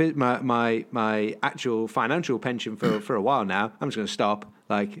into my actual financial pension for a while now, I'm just going to stop.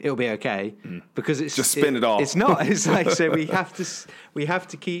 Like, it'll be okay, because it's just spend it all. It's not. It's like, so we have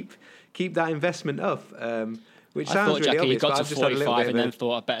to keep that investment up. Which sounds really Jackie, obvious. You got to 45 and then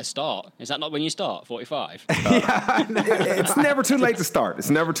thought, I'd better start. Is that not when you start, 45? It's never too late to start. It's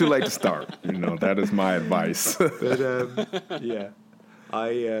never too late to start. You know, that is my advice. But yeah,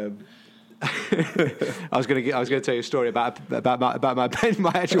 I was going to tell you a story about my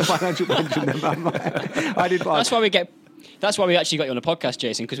actual financial pension. That's why we actually got you on the podcast,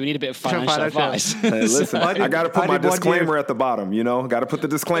 Jason, because we need a bit of financial advice. Hey, listen, I got to put my disclaimer at the bottom. You know, got to put the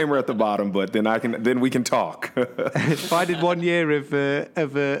disclaimer at the bottom, but then we can talk. If I did 1 year of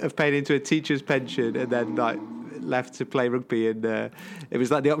paying into a teacher's pension and then like left to play rugby, and it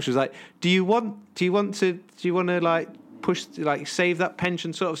was like the option was like, do you want to like push, like save that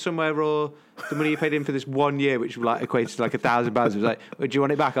pension sort of somewhere, or the money you paid in for this 1 year, which like equates to like £1,000, it was like, do you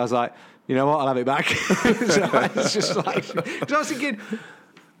want it back? I was like, you know what, I'll have it back. So it's just like, because I was thinking,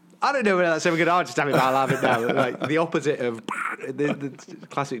 I don't know whether that's ever good. I'll just have it back, I'll have it now. Like the opposite of the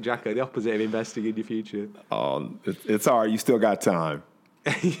classic Jacko, the opposite of investing in your future. It's all right. You still got time.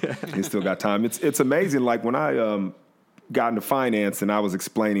 Yeah. You still got time. It's amazing. Like when I got into finance and I was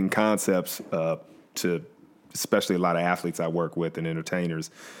explaining concepts to especially a lot of athletes I work with and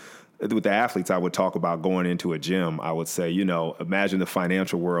entertainers. With the athletes, I would talk about going into a gym. I would say, you know, imagine the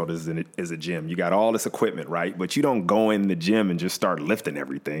financial world is a gym. You got all this equipment, right? But you don't go in the gym and just start lifting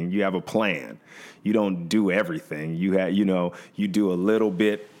everything. You have a plan. You don't do everything. You do a little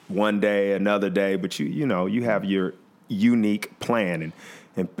bit one day, another day, but you have your unique plan.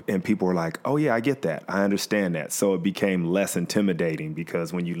 And people were like, oh, yeah, I get that. I understand that. So it became less intimidating,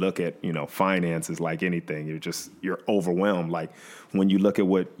 because when you look at, finances like anything, you're overwhelmed. Like when you look at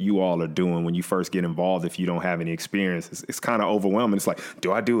what you all are doing, when you first get involved, if you don't have any experience, it's kind of overwhelming. It's like,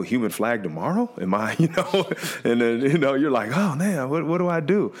 do I do a human flag tomorrow? Am I, and then, you're like, oh, man, what do I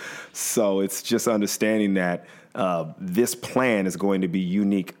do? So it's just understanding that this plan is going to be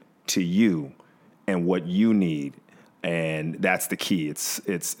unique to you and what you need. And that's the key.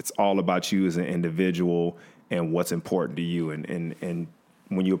 It's all about you as an individual and what's important to you. And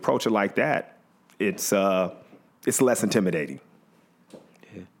when you approach it like that, it's less intimidating.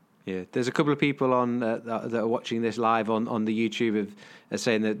 Yeah. There's a couple of people on that are watching this live on the YouTube of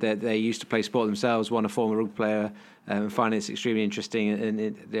saying that they used to play sport themselves. One a former rugby player, and finding it's extremely interesting,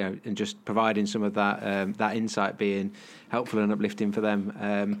 and just providing some of that insight being helpful and uplifting for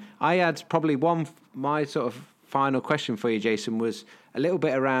them. I had probably my sort of final question for you, Jason, was a little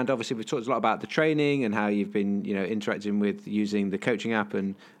bit around, obviously we've talked a lot about the training and how you've been, interacting with using the coaching app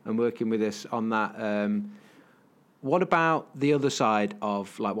and working with us on that. What about the other side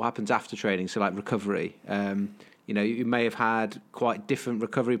of like what happens after training? So like recovery, you may have had quite different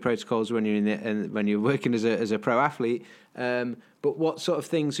recovery protocols when you're when you're working as a pro athlete. But what sort of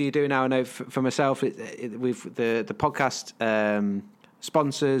things are you doing now? I know for myself, we've the podcast,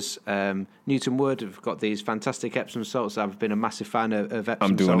 sponsors, Newton Wood have got these fantastic Epsom salts. I've been a massive fan of Epsom salts.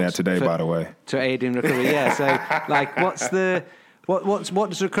 I'm doing that today, by the way. To aid in recovery, yeah. So, like, what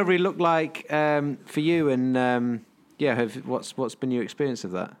does recovery look like for you? And what's been your experience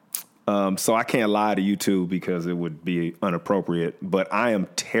of that? So I can't lie to you two because it would be inappropriate, but I am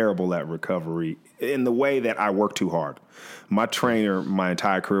terrible at recovery in the way that I work too hard. My trainer, my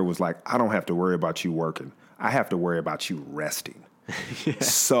entire career was like, I don't have to worry about you working. I have to worry about you resting. Yeah.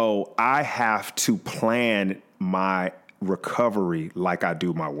 So I have to plan my recovery like I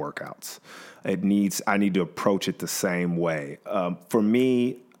do my workouts. I need to approach it the same way. For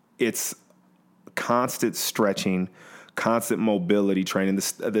me, it's constant stretching, constant mobility training.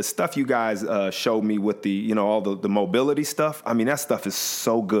 The stuff you guys showed me with the, all the mobility stuff. I mean, that stuff is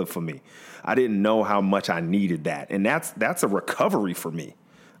so good for me. I didn't know how much I needed that. And that's a recovery for me.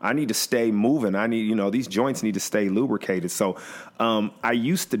 I need to stay moving. I need, these joints need to stay lubricated. So I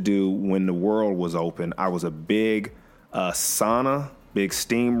used to do, when the world was open, I was a big sauna, big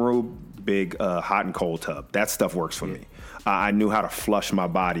steam room big hot and cold tub. That stuff works for me. I knew how to flush my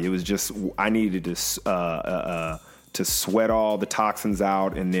body. It was just I needed to sweat all the toxins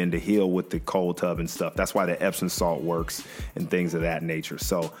out and then to heal with the cold tub and stuff. That's why the Epsom salt works and things of that nature.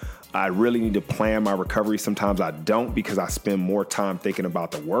 So I really need to plan my recovery. Sometimes I don't because I spend more time thinking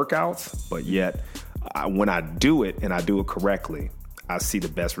about the workouts, but yet when I do it and I do it correctly, I see the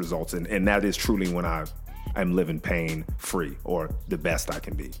best results. And that is truly when I'm living pain free or the best I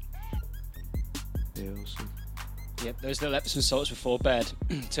can be. Yeah, awesome. Yep, those little Epsom salts before bed.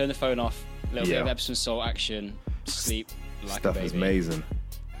 Turn the phone off. A little bit of Epsom salt action. Sleep like Stuff a baby. is amazing.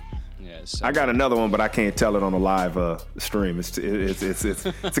 Yeah, so I got another one, but I can't tell it on the live stream. It's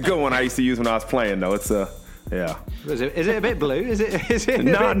a good one I used to use when I was playing though. It's yeah. Is it a bit blue? Is it?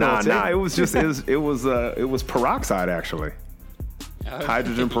 No. It was just it was peroxide actually. Oh.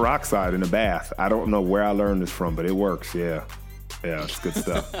 Hydrogen peroxide in a bath. I don't know where I learned this from, but it works. Yeah, it's good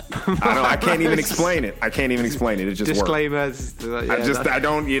stuff. I can't even explain it. It just disclaimers. works. I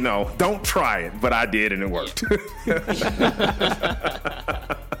don't, don't try it, but I did and it worked.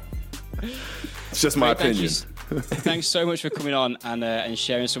 It's just my opinion. Thanks so much for coming on and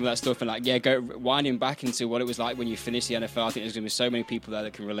sharing some of that stuff and go winding back into what it was like when you finished the NFL. I think there's going to be so many people there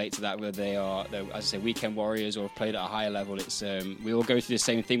that can relate to that, whether they're, as I say, weekend warriors or have played at a higher level. It's we all go through the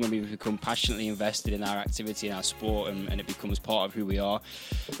same thing when we become passionately invested in our activity, in our sport, and it becomes part of who we are.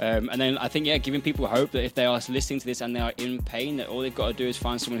 And then I think giving people hope that if they are listening to this and they are in pain, that all they've got to do is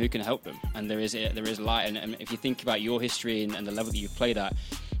find someone who can help them. And there is light. And if you think about your history and the level that you've played at,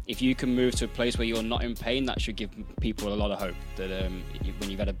 if you can move to a place where you're not in pain, that should give people a lot of hope that when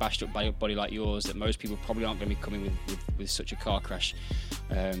you've had a bashed up body like yours, that most people probably aren't going to be coming with such a car crash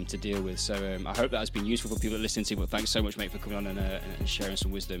to deal with. So I hope that has been useful for people to listen to. But thanks so much, mate, for coming on and sharing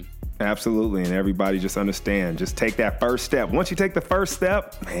some wisdom. Absolutely, and everybody just understand. Just take that first step. Once you take the first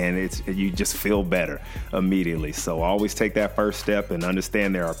step, man, you just feel better immediately. So always take that first step and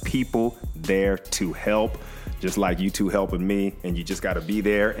understand there are people there to help. Just like you two helping me, and you just got to be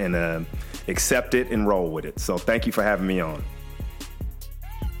there and accept it and roll with it. So thank you for having me on.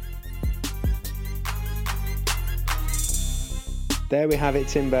 There we have it,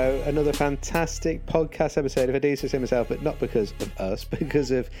 Timbo. Another fantastic podcast episode of I Do So Say Myself, but not because of us, because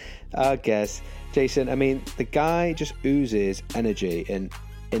of our guest, Jason. I mean, the guy just oozes energy and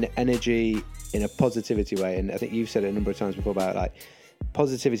energy in a positivity way. And I think you've said it a number of times before about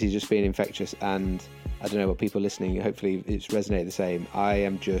positivity just being infectious, and I don't know what people listening, hopefully it's resonated the same. I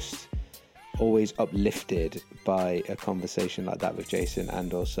am just always uplifted by a conversation like that with Jason,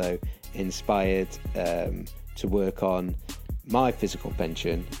 and also inspired to work on my physical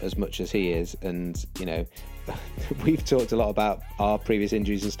pension as much as he is. And we've talked a lot about our previous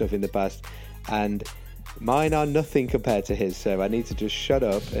injuries and stuff in the past, and mine are nothing compared to his, so I need to just shut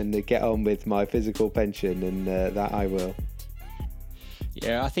up and get on with my physical pension, and that I will.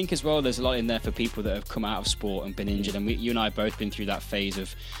 Yeah, I think as well there's a lot in there for people that have come out of sport and been injured, and you and I have both been through that phase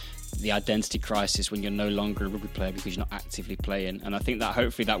of the identity crisis when you're no longer a rugby player because you're not actively playing. And I think that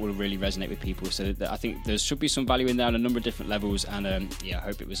hopefully that will really resonate with people. So I think there should be some value in there on a number of different levels, and I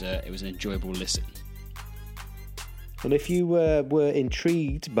hope it was an enjoyable listen. And if you were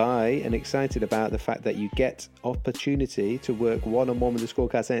intrigued by and excited about the fact that you get opportunity to work one-on-one with the School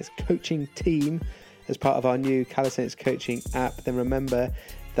of Calisthenics coaching team as part of our new Calisthenics coaching app, then remember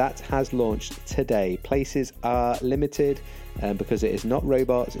that has launched today. Places are limited because it is not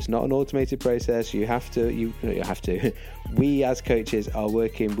robots, it's not an automated process. You have to. We as coaches are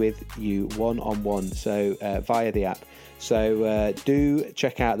working with you one-on-one, so via the app. So do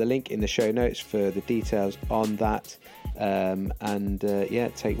check out the link in the show notes for the details on that,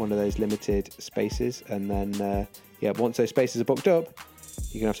 take one of those limited spaces, and then once those spaces are booked up,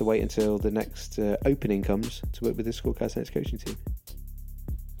 you're going to have to wait until the next opening comes to work with the School Calisthenics coaching team.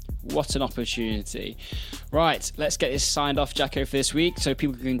 What an opportunity. Right, let's get this signed off, Jacko, for this week so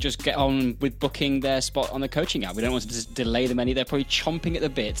people can just get on with booking their spot on the coaching app. We don't want to just delay them any. They're probably chomping at the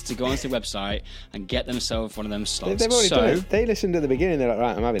bit to go onto the website and get themselves one of them slots. They've already done it. They listened at the beginning. They're like,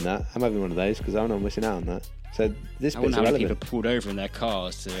 right, I'm having that. I'm having one of those because I'm not missing out on that. So this bit's irrelevant. I wonder how many people pulled over in their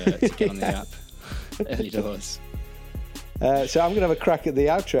cars to get on the app early doors. So I'm going to have a crack at the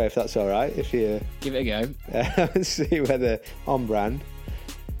outro, if that's all right. If you give it a go. See whether on brand.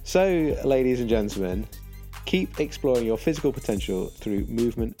 So, ladies and gentlemen, keep exploring your physical potential through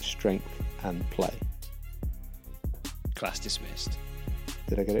movement, strength, and play. Class dismissed.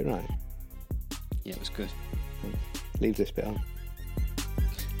 Did I get it right? Yeah, it was good. Leave this bit on.